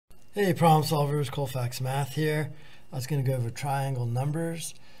Hey problem solvers, Colfax Math here. I was going to go over triangle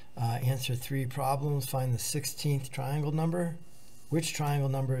numbers, answer 3 problems, find the 16th triangle number, which triangle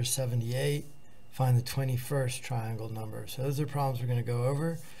number is 78, find the 21st triangle number. So those are problems we're going to go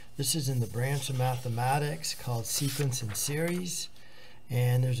over. This is in the branch of mathematics called sequence and series,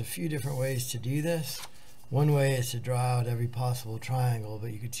 and there's a few different ways to do this. One way is to draw out every possible triangle,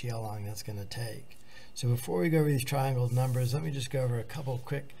 but you can see how long that's going to take. So before we go over these triangle numbers, let me just go over a couple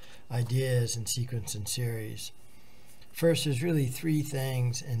quick ideas in sequence and series. First, there's really 3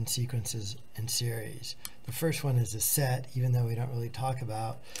 things in sequences and series. The first one is a set, even though we don't really talk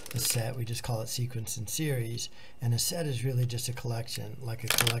about a set, we just call it sequence and series. And a set is really just a collection, like a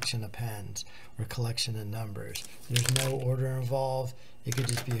collection of pens or a collection of numbers. There's no order involved. It could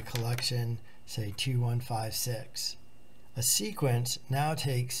just be a collection, say 2, 1, 5, 6. A sequence now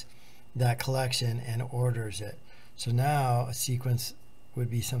takes that collection and orders it. So now a sequence would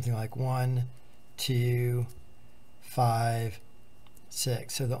be something like 1, 2, 5,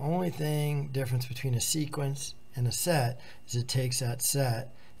 6. So the only difference between a sequence and a set is it takes that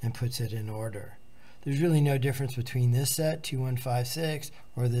set and puts it in order. There's really no difference between this set, 2, 1, 5, 6,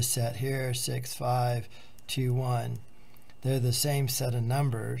 or this set here, 6, 5, 2, 1. They're the same set of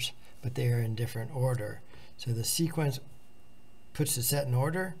numbers, but they are in different order. So the sequence puts the set in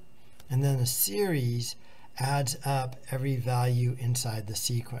order, and then a series adds up every value inside the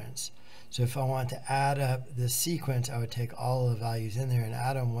sequence. So if I want to add up this sequence, I would take all of the values in there and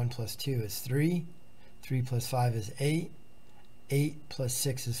add them. 1 plus 2 is 3, 3 plus 5 is 8, 8 plus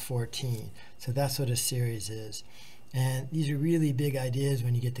 6 is 14. So that's what a series is. And these are really big ideas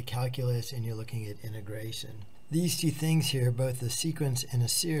when you get to calculus and you're looking at integration. These 2 things here, both the sequence and a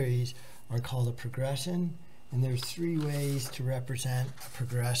series, are called a progression. And there's 3 ways to represent a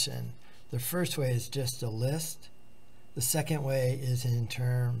progression. The first way is just a list. The second way is in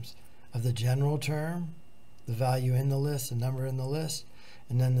terms of the general term, the value in the list, the number in the list.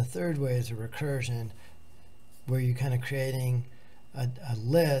 And then the third way is a recursion, where you're kind of creating a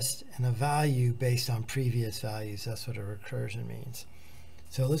list and a value based on previous values. That's what a recursion means.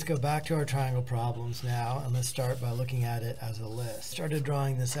 So let's go back to our triangle problems now, and let's start by looking at it as a list. Started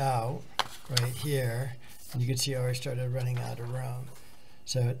drawing this out right here, and you can see I already started running out of room.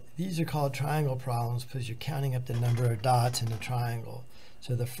 So these are called triangle problems because you're counting up the number of dots in the triangle.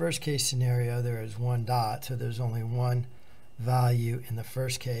 So the first case scenario, there is 1 dot, so there's only 1 value in the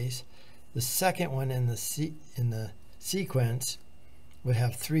first case. The second one in the sequence would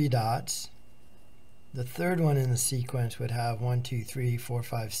have 3 dots. The third one in the sequence would have 1, 2, 3, 4,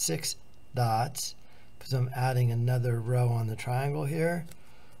 5, 6 dots, because I'm adding another row on the triangle here.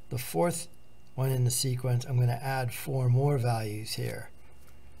 The fourth one in the sequence, I'm going to add 4 more values here.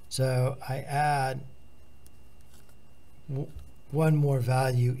 So I add 1 more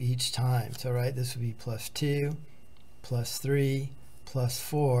value each time. So this would be plus 2, plus 3, plus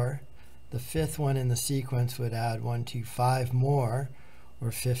 4. The fifth one in the sequence would add 1, 2, 5 more,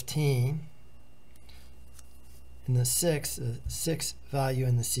 or 15. In the sixth value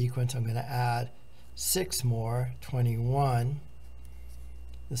in the sequence, I'm going to add 6 more, 21.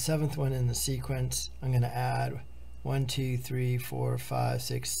 The seventh one in the sequence, I'm going to add 1, 2, 3, 4, 5,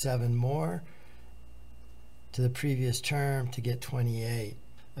 6, 7 more to the previous term to get 28.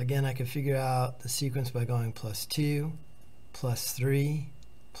 Again, I can figure out the sequence by going plus 2, plus 3,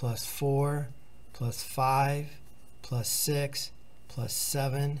 plus 4, plus 5, plus 6, plus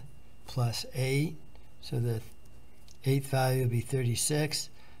 7, plus 8. So the 8th value would be 36.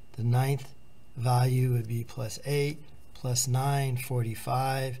 The 9th value would be plus 8, plus 9,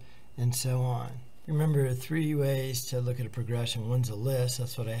 45, and so on. Remember 3 ways to look at a progression. One's a list.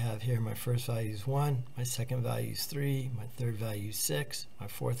 That's what I have here. My first value is 1. My second value is 3. My third value is 6. My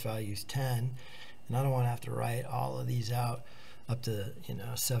fourth value is 10. And I don't want to have to write all of these out up to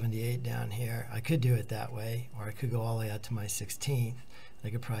 78 down here. I could do it that way, or I could go all the way out to my 16th. I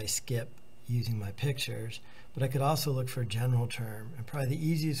could probably skip using my pictures. But I could also look for a general term. And probably the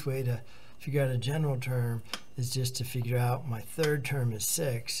easiest way to figure out a general term is just to figure out my third term is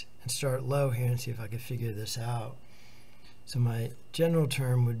 6 and start low here and see if I can figure this out. So my general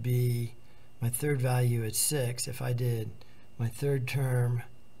term would be my third value is 6. If I did my third term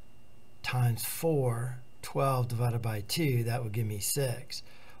times 4, 12 divided by 2, that would give me 6.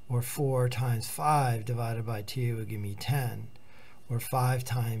 Or 4 times 5 divided by 2 would give me 10. Or 5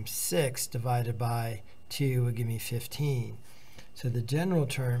 times 6 divided by 2 would give me 15. So the general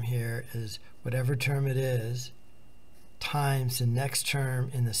term here is whatever term it is times the next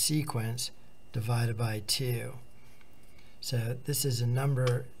term in the sequence divided by 2. So this is a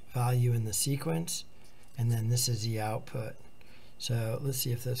number value in the sequence, and then this is the output. So let's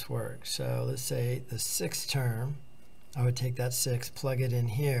see if this works. So let's say the sixth term, I would take that 6, plug it in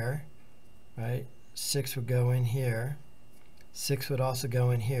here, right? 6 would go in here. 6 would also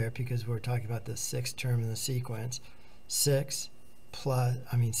go in here because we're talking about the sixth term in the sequence. 6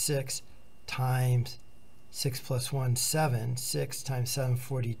 times 6 plus 1, 7. 6 times 7,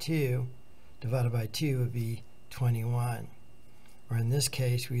 42, divided by 2 would be 21. Or in this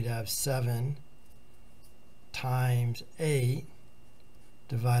case, we'd have 7 times 8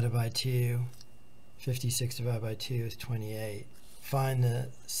 divided by 2. 56 divided by 2 is 28. Find the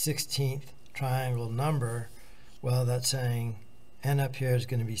 16th triangle number. Well, that's saying n up here is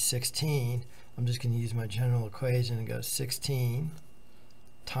going to be 16. I'm just going to use my general equation and go 16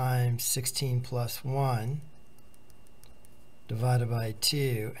 times 16 plus 1 divided by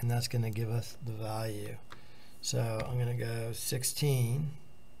 2, and that's going to give us the value. So I'm going to go 16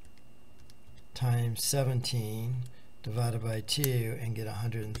 times 17 divided by 2 and get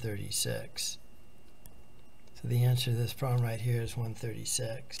 136. So the answer to this problem right here is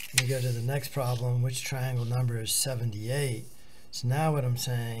 136. We go to the next problem, which triangle number is 78? So now what I'm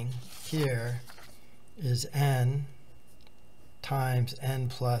saying here is n times n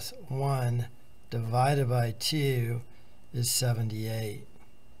plus 1 divided by 2 is 78.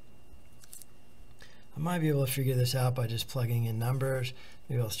 I might be able to figure this out by just plugging in numbers.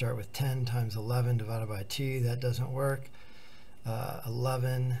 Maybe I'll start with 10 times 11 divided by 2. That doesn't work.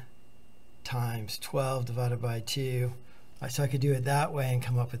 11 times 12 divided by 2. So I could do it that way and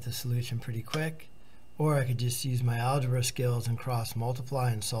come up with the solution pretty quick. Or I could just use my algebra skills and cross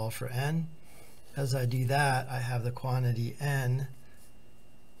multiply and solve for n. As I do that, I have the quantity n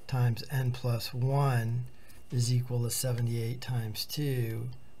times n plus 1 is equal to 78 times 2,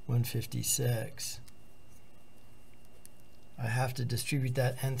 156. I have to distribute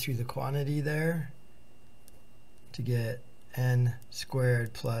that n through the quantity there to get n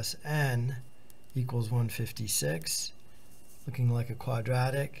squared plus n equals 156, looking like a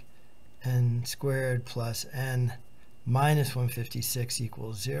quadratic. N squared plus n minus 156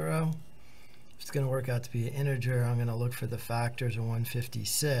 equals 0. If it's going to work out to be an integer, I'm going to look for the factors of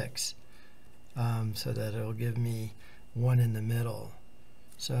 156 so that it'll give me 1 in the middle.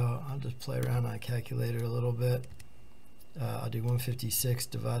 So I'll just play around on a calculator a little bit. I'll do 156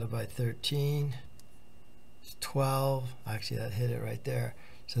 divided by 13. It's 12. Actually, that hit it right there.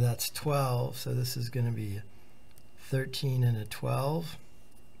 So that's 12. So this is going to be 13 and a 12.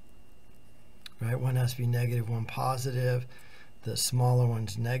 Right? One has to be negative, one positive. The smaller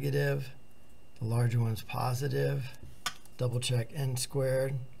one's negative. The larger one's positive. Double check n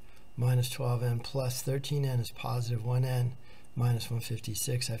squared minus 12n plus 13n is positive 1n minus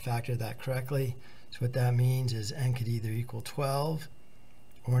 156. I factored that correctly. So what that means is n could either equal 12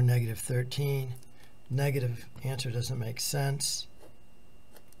 or negative 13. Negative answer doesn't make sense.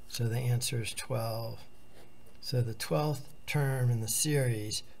 So the answer is 12. So the 12th term in the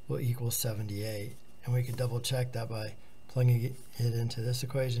series will equal 78. And we could double check that by plugging it into this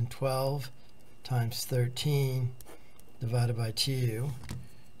equation. 12 times 13 divided by 2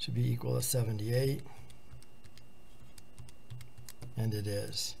 should be equal to 78. And it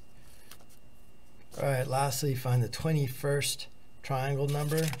is. All right, lastly, find the 21st triangle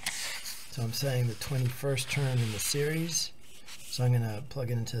number. So I'm saying the 21st term in the series. So I'm going to plug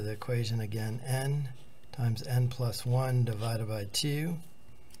it into the equation again. N times n plus 1 divided by 2.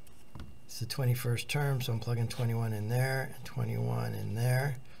 It's the 21st term, so I'm plugging 21 in there and 21 in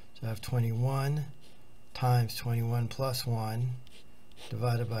there. So I have 21 times 21 plus 1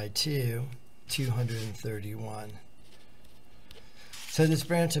 divided by 2, 231. So this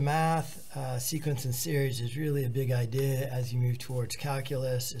branch of math, sequence and series, is really a big idea as you move towards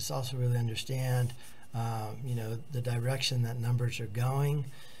calculus. It's also really understand the direction that numbers are going.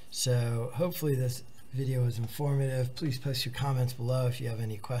 So hopefully this video is informative. Please post your comments below if you have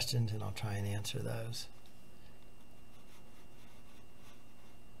any questions, and I'll try and answer those.